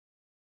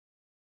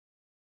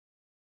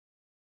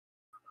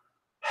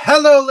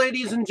Hello,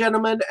 ladies and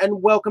gentlemen,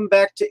 and welcome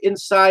back to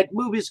Inside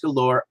Movies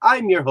Galore.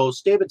 I'm your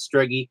host, David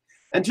Struggy,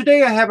 and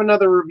today I have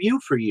another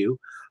review for you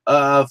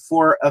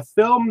for a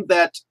film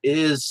that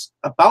is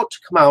about to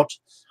come out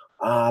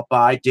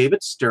by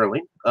David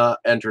Sterling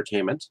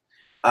Entertainment,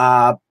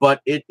 but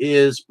it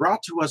is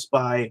brought to us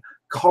by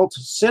cult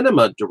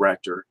cinema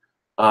director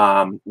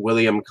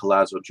William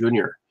Collazo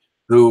Jr.,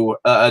 who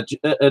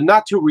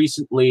not too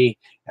recently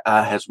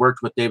has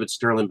worked with David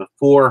Sterling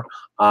before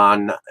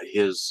on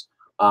his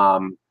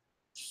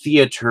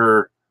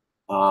theater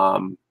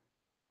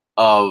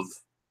of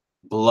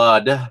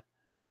blood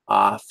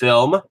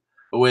film,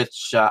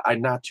 which I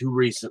not too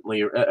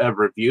recently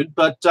reviewed,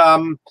 but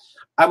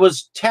I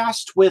was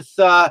tasked with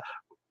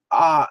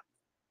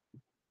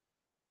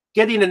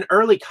getting an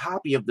early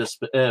copy of this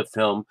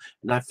film,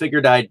 and I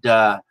figured I'd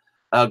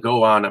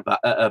go on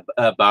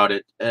about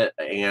it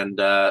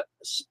and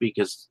speak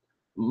as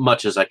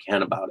much as I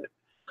can about it.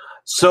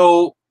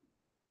 So,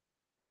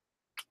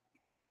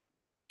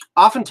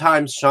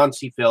 oftentimes, Sean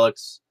C.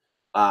 Felix,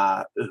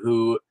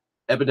 who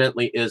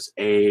evidently is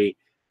a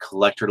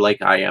collector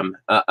like I am,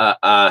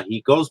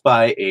 he goes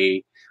by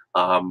a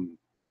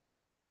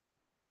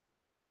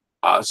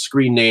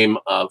screen name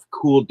of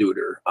Cool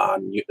Duder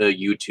on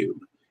YouTube,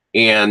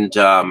 and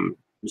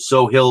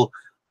so he'll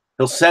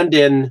send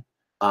in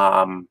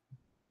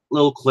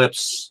little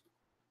clips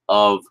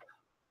of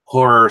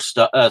horror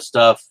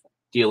stuff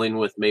dealing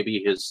with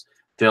maybe his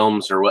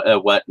films or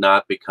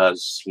whatnot,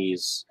 because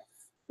he's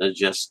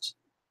just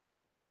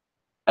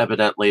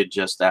evidently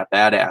just that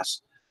badass.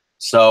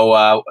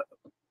 So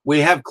we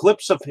have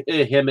clips of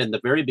him in the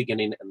very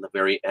beginning and the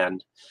very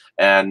end,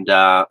 and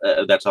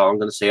that's all I'm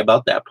going to say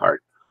about that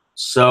part.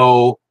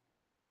 So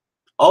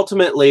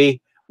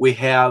ultimately, we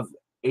have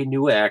a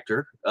new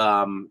actor,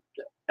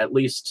 at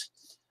least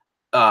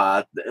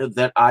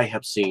that I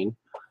have seen,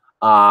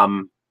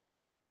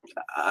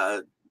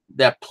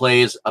 that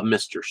plays a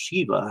Mr.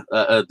 Shiva,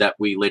 that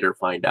we later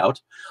find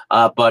out.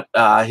 But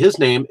his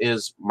name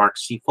is Mark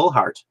C.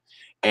 Fullhart,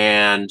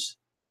 and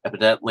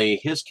evidently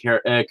his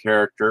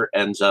character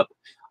ends up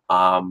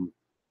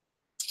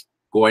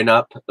going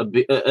up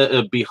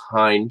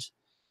behind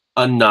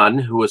a nun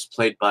who is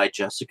played by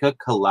Jessica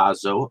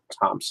Collazo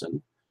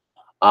Thompson.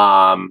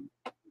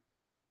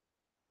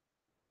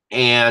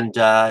 And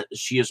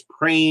she is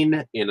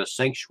praying in a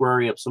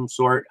sanctuary of some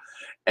sort,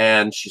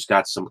 and she's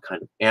got some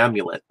kind of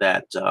amulet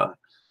that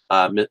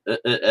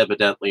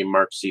evidently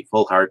Mark C.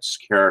 Fullhart's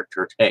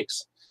character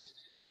takes.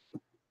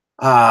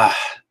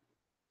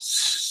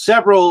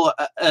 Several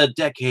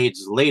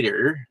decades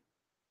later,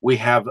 we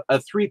have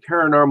three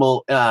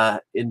paranormal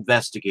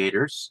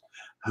investigators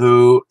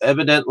who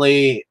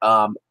evidently,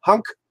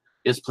 Hunk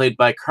is played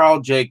by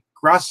Carl J.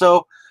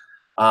 Grasso.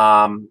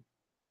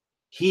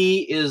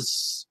 He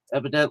is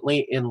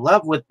evidently in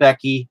love with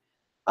Becky,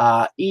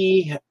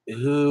 E,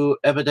 who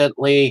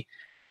evidently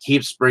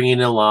keeps bringing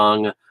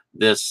along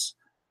this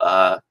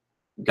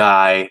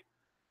guy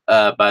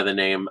by the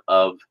name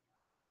of,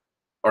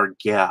 or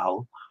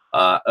gal,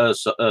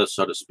 so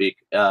to speak,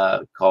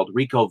 called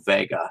Rico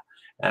Vega.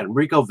 And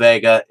Rico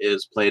Vega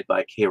is played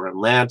by Karen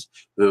Lant,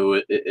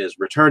 who is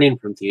returning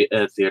from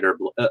Theater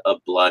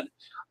of Blood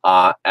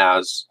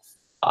as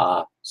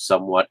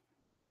somewhat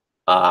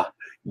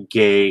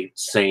gay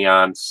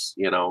seance,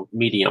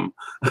 medium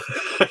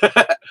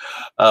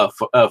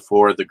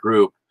for the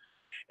group.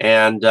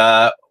 And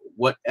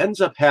what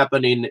ends up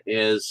happening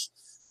is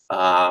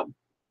not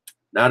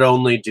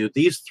only do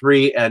these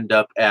three end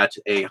up at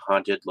a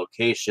haunted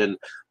location,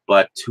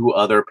 but two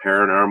other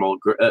paranormal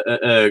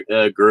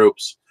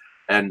groups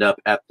end up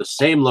at the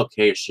same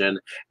location,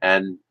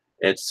 and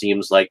it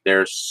seems like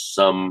there's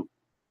some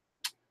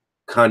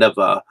kind of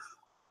a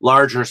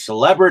larger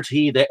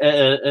celebrity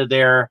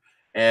there,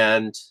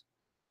 and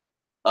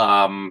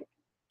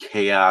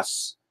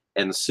chaos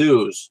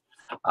ensues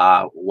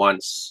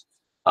once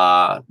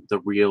the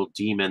real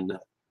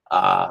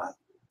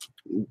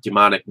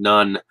demonic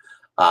nun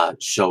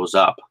shows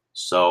up.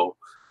 So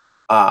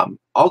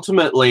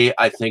ultimately,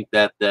 I think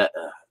that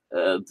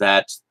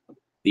that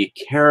the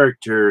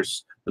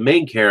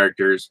main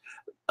characters,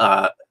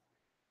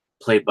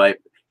 played by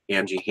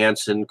Angie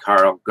Hansen,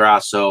 Carl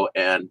Grasso,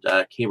 and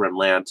Karen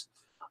Lant,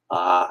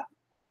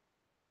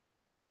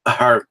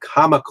 are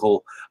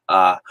comical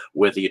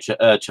with each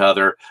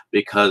other,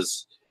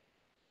 because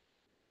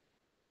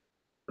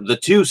the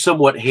two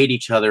somewhat hate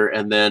each other,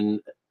 and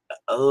then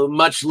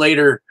much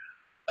later,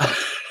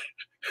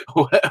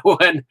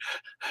 when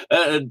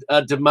a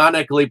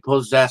demonically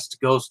possessed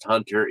ghost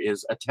hunter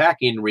is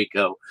attacking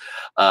Rico,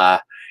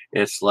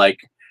 it's like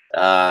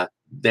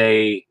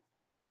they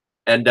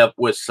end up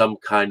with some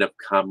kind of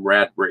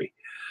camaraderie.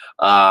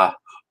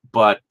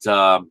 But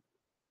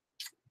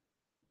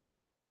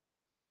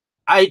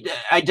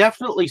I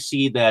definitely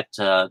see that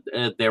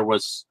there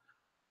was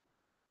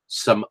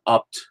some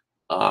upped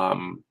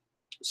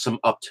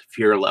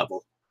fear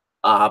level,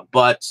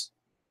 but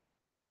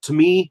to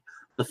me,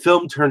 the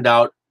film turned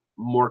out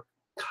more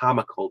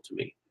comical to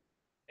me,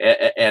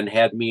 and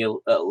had me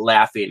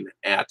laughing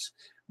at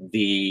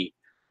the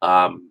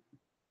um,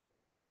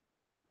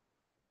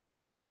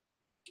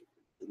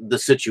 the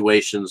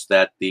situations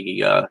that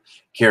the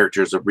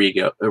characters of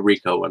Rico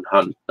and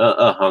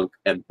Hunk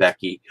and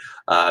Becky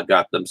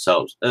got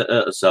themselves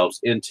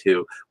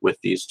into with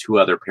these two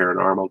other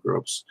paranormal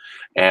groups.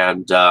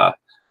 And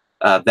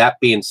that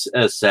being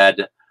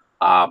said,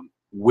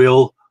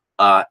 will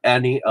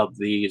any of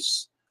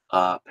these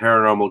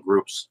paranormal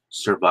groups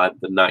survive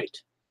the night?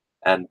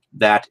 And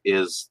that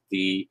is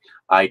the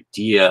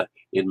idea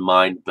in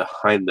mind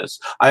behind this.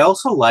 I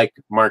also like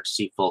Mark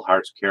C.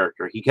 Fullhart's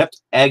character. He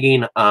kept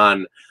egging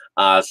on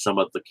some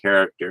of the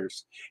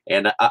characters,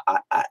 and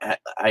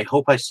I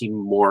hope I see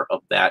more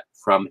of that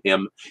from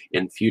him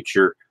in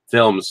future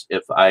films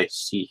if I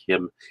see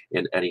him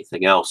in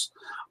anything else.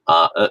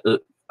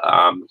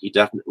 He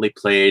definitely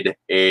played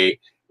a.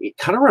 It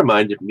kind of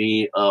reminded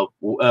me of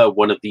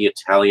one of the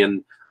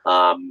Italian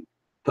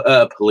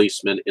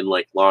policemen in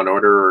like Law and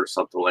Order or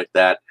something like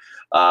that.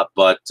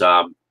 But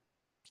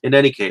in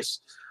any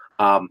case,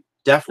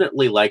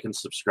 definitely like and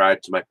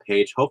subscribe to my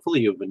page. Hopefully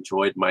you've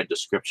enjoyed my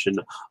description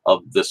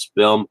of this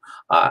film.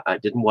 I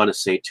didn't want to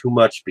say too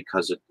much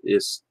because it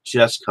is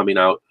just coming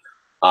out.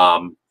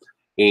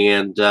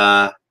 And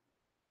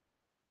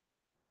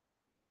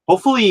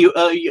hopefully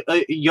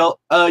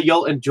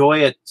you'll enjoy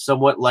it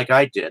somewhat like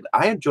I did.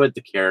 I enjoyed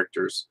the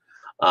characters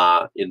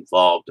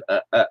involved.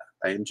 I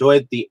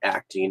enjoyed the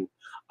acting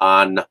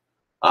on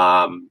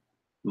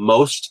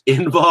most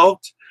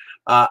involved.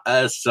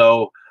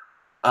 So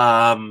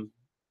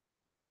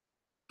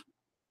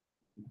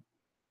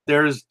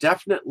there's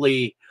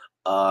definitely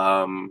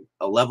a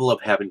level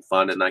of having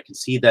fun, and I can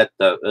see that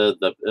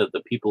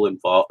the people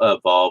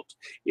involved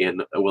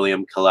in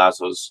William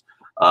Collazo's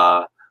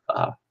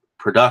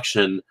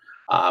production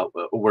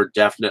were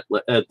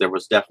definitely there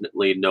was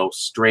definitely no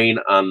strain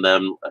on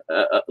them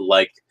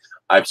like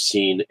I've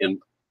seen in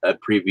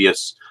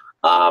previous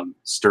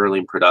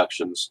Sterling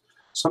productions.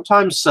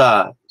 Sometimes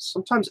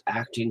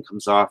acting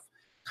comes off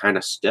kind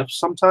of stiff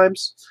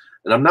sometimes,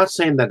 and I'm not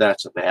saying that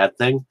that's a bad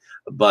thing,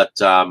 but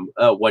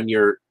when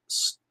you're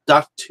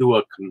stuck to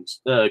a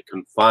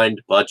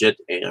confined budget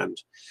and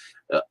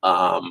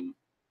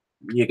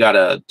you got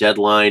a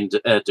deadline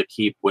to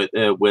keep with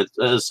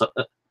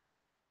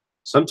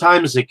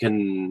sometimes it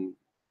can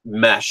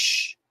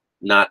mesh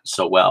not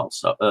so well.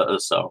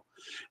 So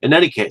in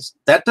any case,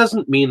 that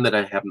doesn't mean that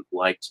I haven't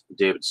liked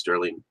David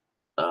Sterling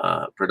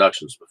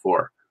productions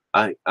before.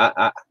 I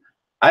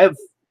have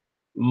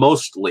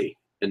mostly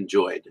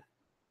enjoyed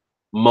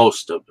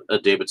most of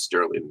David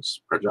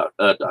Sterling's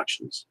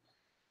productions.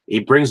 He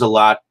brings a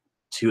lot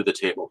to the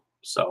table.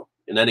 So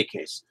in any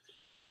case,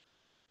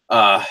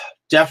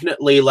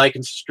 definitely like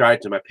and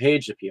subscribe to my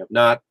page if you have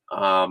not.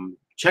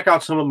 Check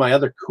out some of my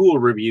other cool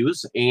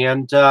reviews,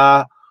 and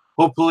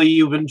hopefully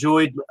you've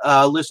enjoyed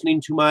listening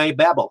to my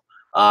babble.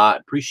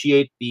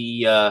 Appreciate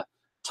the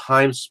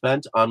time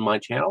spent on my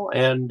channel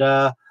and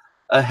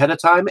ahead of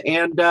time,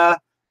 and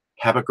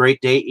have a great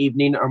day,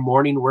 evening, or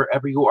morning,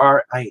 wherever you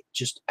are. I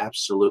just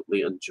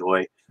absolutely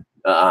enjoy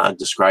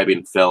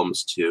describing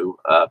films to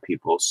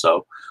people.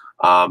 So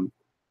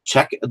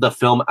check the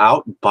film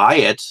out. Buy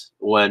it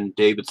when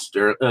David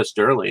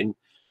Sterling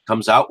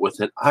comes out with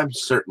it. I'm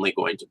certainly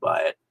going to buy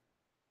it.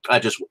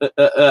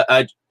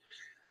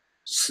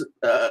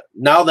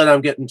 Now that I'm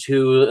getting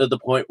to the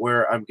point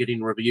where I'm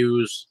getting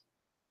reviews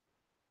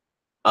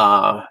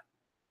ahead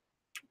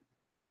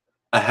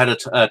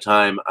of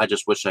time, I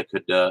just wish I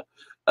could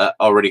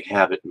already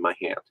have it in my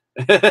hand.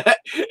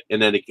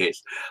 In any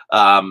case,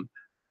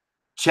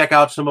 check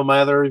out some of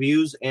my other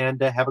reviews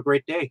and have a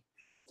great day.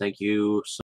 Thank you so